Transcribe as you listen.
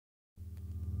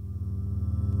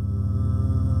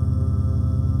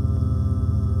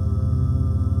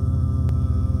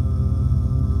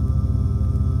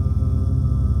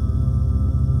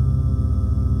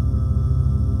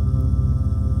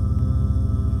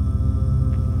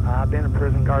I've been a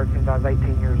prison guard since I was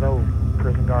 18 years old.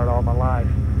 Prison guard all my life.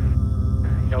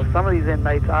 You know, some of these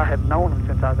inmates, I have known them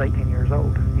since I was 18 years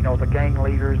old. You know, the gang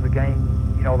leaders, the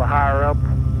gang, you know, the higher up,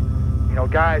 you know,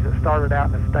 guys that started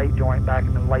out in the state joint back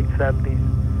in the late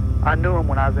 70s. I knew them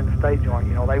when I was in the state joint.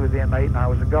 You know, they was the inmate and I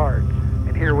was a guard.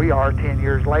 And here we are 10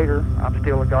 years later, I'm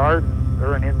still a guard, and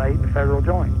they're an inmate in the federal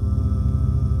joint.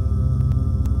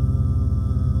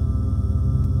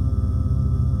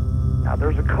 Now,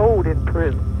 there's a code in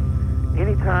prison.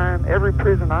 Anytime, every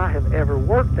prison I have ever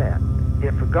worked at,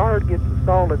 if a guard gets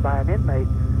assaulted by an inmate,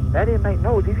 that inmate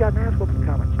knows he's got an ass whooping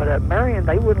coming. But at Marion,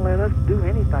 they wouldn't let us do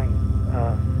anything.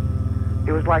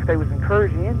 It was like they was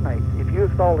encouraging inmates. If you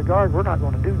assault a guard, we're not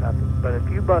going to do nothing. But if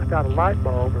you bust out a light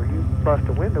bulb or you bust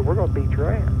a window, we're going to beat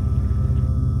your ass.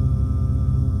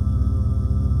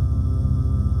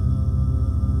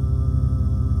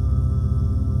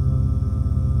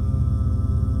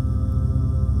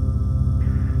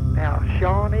 Now,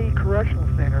 Shawnee Correctional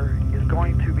Center is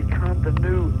going to become the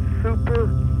new super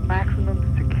maximum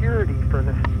security for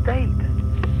the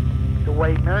state, the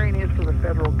way Marion is for the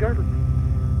federal government.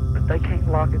 But they can't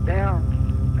lock it down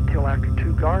until after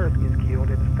 2 guards gets killed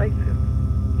in the state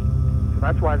system. So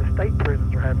that's why the state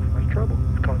prisons are having so much trouble.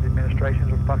 It's because the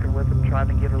administrations are fucking with them, trying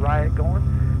to get a riot going.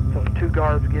 So if 2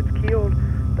 guards gets killed,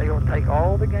 they're going to take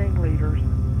all the gang leaders,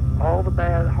 all the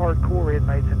bad hardcore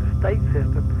inmates in the state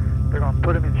system. They're going to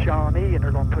put them in Shawnee, and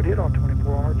they're going to put it on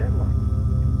 24-hour deadlock.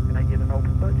 And they get an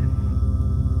open budget.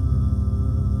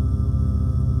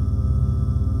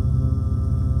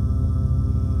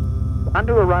 I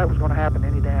knew a riot was going to happen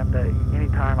any damn day. Any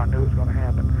time I knew it was going to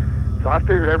happen. So I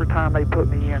figured every time they put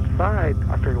me inside,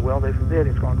 I figured, well, this is it.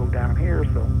 It's going to go down here.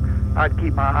 So I'd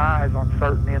keep my eyes on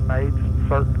certain inmates and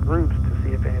certain groups to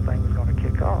see if anything was going to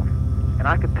kick off. And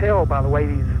I could tell by the way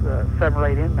these 7 or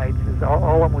 8 inmates,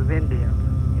 all of them was Indians.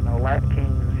 Latin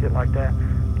Kings and shit like that.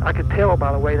 I could tell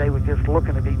by the way they were just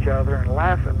looking at each other and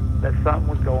laughing that something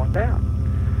was going down.